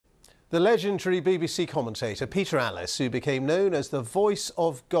The legendary BBC commentator Peter Alliss, who became known as the voice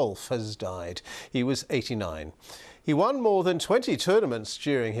of golf, has died. He was 89. He won more than 20 tournaments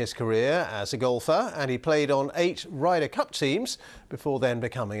during his career as a golfer, and he played on 8 Ryder Cup teams before then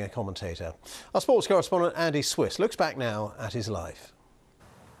becoming a commentator. Our sports correspondent Andy Swiss looks back now at his life.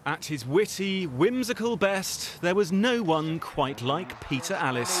 At his witty, whimsical best, there was no one quite like Peter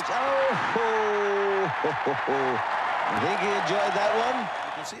Alliss. I think he enjoyed that one.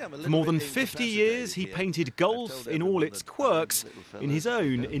 For more than 50 years, he painted golf in all its quirks in his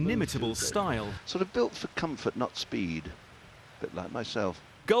own inimitable style. Sort of built for comfort, not speed. A bit like myself.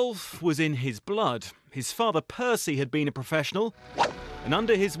 Golf was in his blood. His father Percy had been a professional, and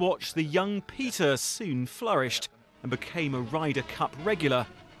under his watch the young Peter soon flourished and became a Ryder Cup regular.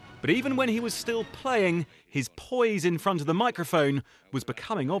 But even when he was still playing, his poise in front of the microphone was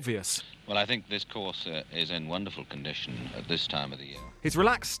becoming obvious. Well, I think this course is in wonderful condition at this time of the year. His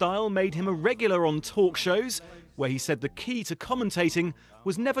relaxed style made him a regular on talk shows, where he said the key to commentating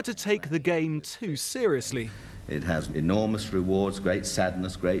was never to take the game too seriously. It has enormous rewards, great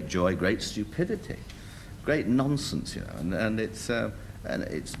sadness, great joy, great stupidity, great nonsense, you know, and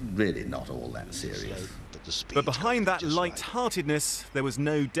it's really not all that serious. But behind that light-heartedness, there was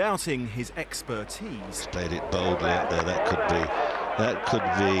no doubting his expertise. Played it boldly out there. That could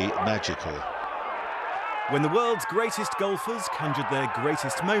be magical. When the world's greatest golfers conjured their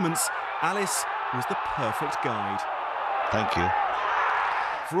greatest moments, Alliss was the perfect guide. Thank you.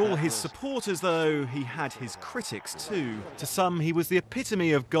 For all his supporters, though, he had his critics too. To some, he was the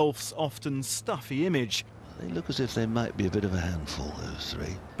epitome of golf's often stuffy image. They look as if they might be a bit of a handful, those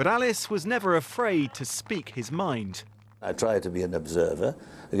three. But Alliss was never afraid to speak his mind. I try to be an observer.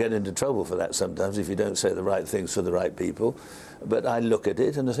 I get into trouble for that sometimes if you don't say the right things to the right people. But I look at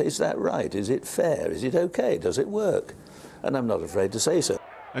it and I say, is that right? Is it fair? Is it okay? Does it work? And I'm not afraid to say so.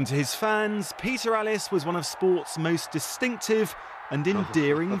 And to his fans, Peter Alliss was one of sport's most distinctive and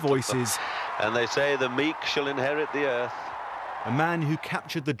endearing voices. And they say the meek shall inherit the earth. A man who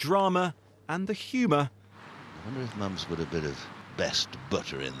captured the drama and the humour. I wonder if Mum's put a bit of best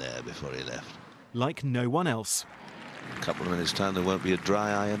butter in there before he left. Like no one else. In a couple of minutes' time, there won't be a dry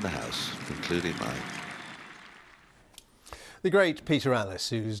eye in the house, including mine. The great Peter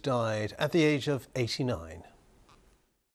Alliss, who's died at the age of 89.